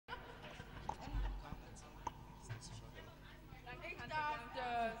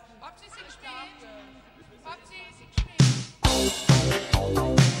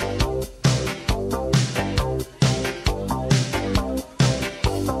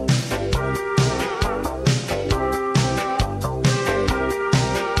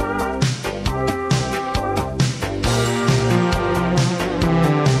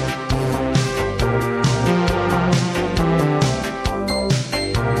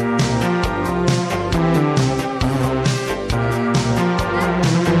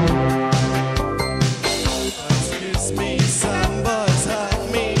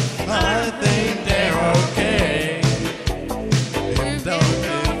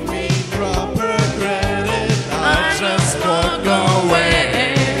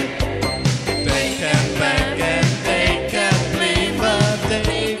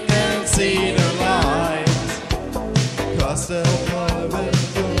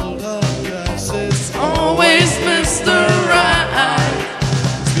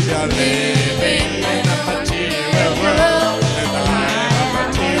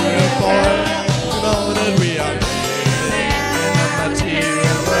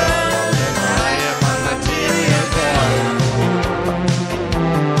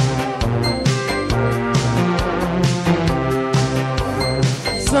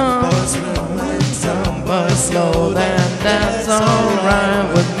start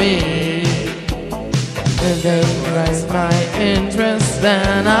with me. If they raise my interest,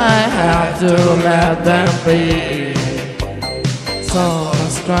 then I have to let them be. Some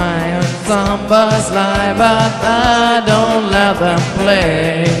try and some buzz lie, but I don't let them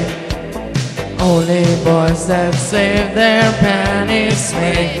play. Only boys that save their pennies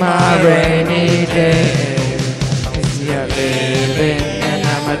make my rainy day. You're living in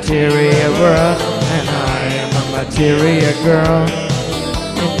a material world, and I am a material girl.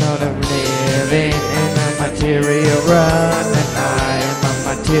 You know that I'm living in a material world, and I am a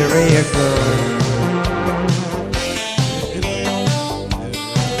material girl.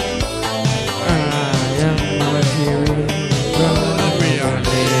 I am a material girl. We are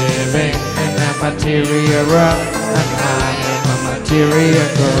living in a material world, and I am a material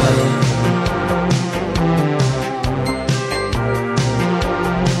girl.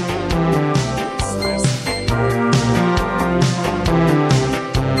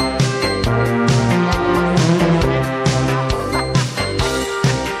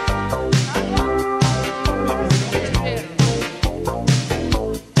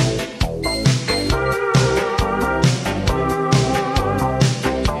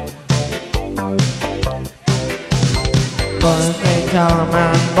 Boys may come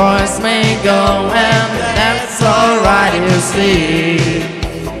and boys may go, and that's alright, you see.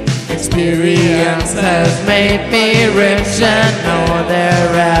 Experience has made me rich and know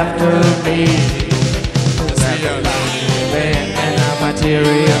they're after me. We are living in a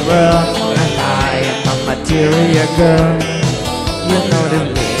material world, and I am a material girl. You know they're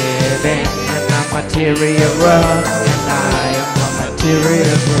living in a material world, and I am a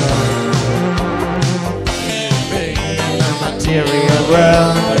material girl. Material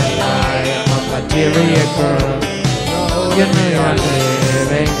world, and I am a material girl. You know you're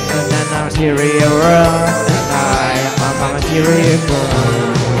living in a material world, and I am a material girl.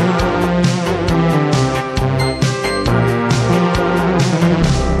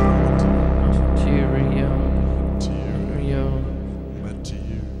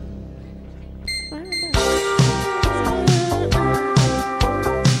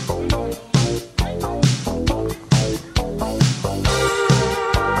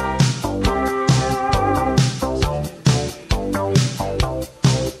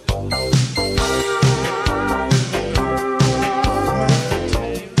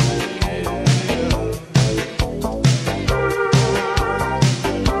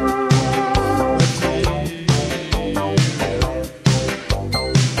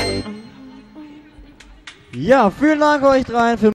 Ja, vielen Dank euch dreien für